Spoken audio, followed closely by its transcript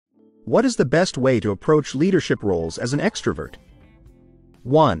What is the best way to approach leadership roles as an extrovert?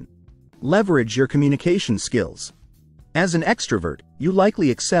 1. Leverage your communication skills. As an extrovert, you likely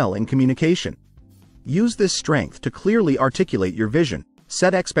excel in communication. Use this strength to clearly articulate your vision,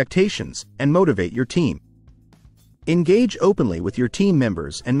 set expectations, and motivate your team. Engage openly with your team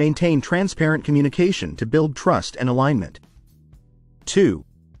members and maintain transparent communication to build trust and alignment. 2.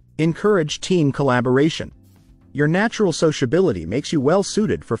 Encourage team collaboration. Your natural sociability makes you well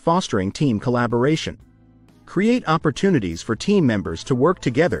suited for fostering team collaboration. Create opportunities for team members to work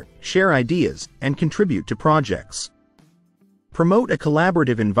together, share ideas, and contribute to projects. Promote a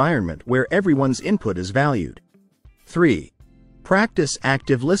collaborative environment where everyone's input is valued. 3. Practice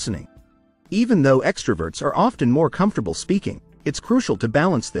active listening. Even though extroverts are often more comfortable speaking, it's crucial to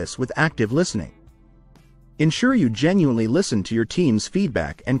balance this with active listening. Ensure you genuinely listen to your team's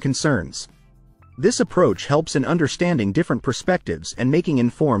feedback and concerns. This approach helps in understanding different perspectives and making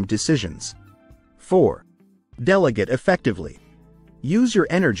informed decisions. 4. Delegate effectively. Use your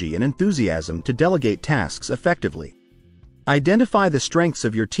energy and enthusiasm to delegate tasks effectively. Identify the strengths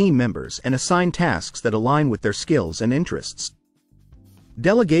of your team members and assign tasks that align with their skills and interests.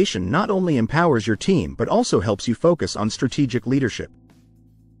 Delegation not only empowers your team but also helps you focus on strategic leadership.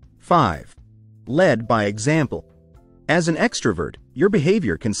 5. Lead by example. As an extrovert, your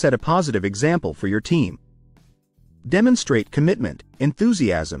behavior can set a positive example for your team. Demonstrate commitment,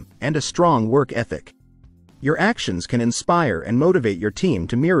 enthusiasm, and a strong work ethic. Your actions can inspire and motivate your team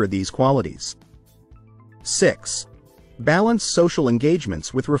to mirror these qualities. 6. Balance social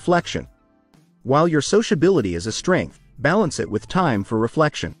engagements with reflection. While your sociability is a strength, balance it with time for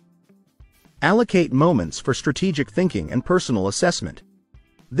reflection. Allocate moments for strategic thinking and personal assessment.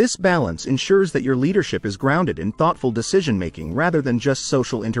 This balance ensures that your leadership is grounded in thoughtful decision-making rather than just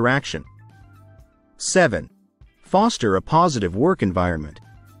social interaction. 7. Foster a positive work environment.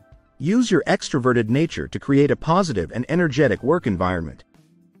 Use your extroverted nature to create a positive and energetic work environment.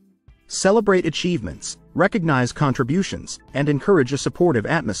 Celebrate achievements, recognize contributions, and encourage a supportive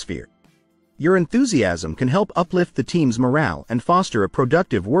atmosphere. Your enthusiasm can help uplift the team's morale and foster a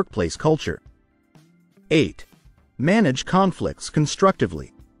productive workplace culture. 8. Manage conflicts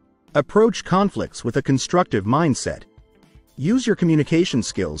constructively. Approach conflicts with a constructive mindset. Use your communication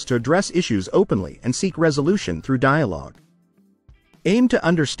skills to address issues openly and seek resolution through dialogue. Aim to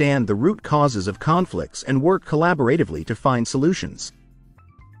understand the root causes of conflicts and work collaboratively to find solutions.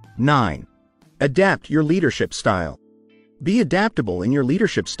 9. Adapt your leadership style. Be adaptable in your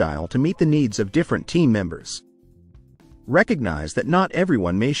leadership style to meet the needs of different team members. Recognize that not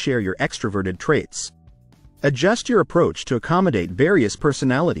everyone may share your extroverted traits. Adjust your approach to accommodate various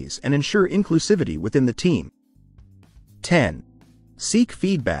personalities and ensure inclusivity within the team. 10. Seek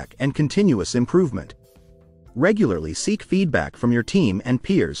feedback and continuous improvement. Regularly seek feedback from your team and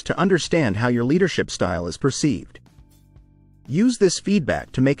peers to understand how your leadership style is perceived. Use this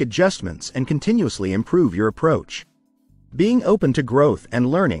feedback to make adjustments and continuously improve your approach. Being open to growth and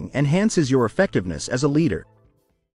learning enhances your effectiveness as a leader.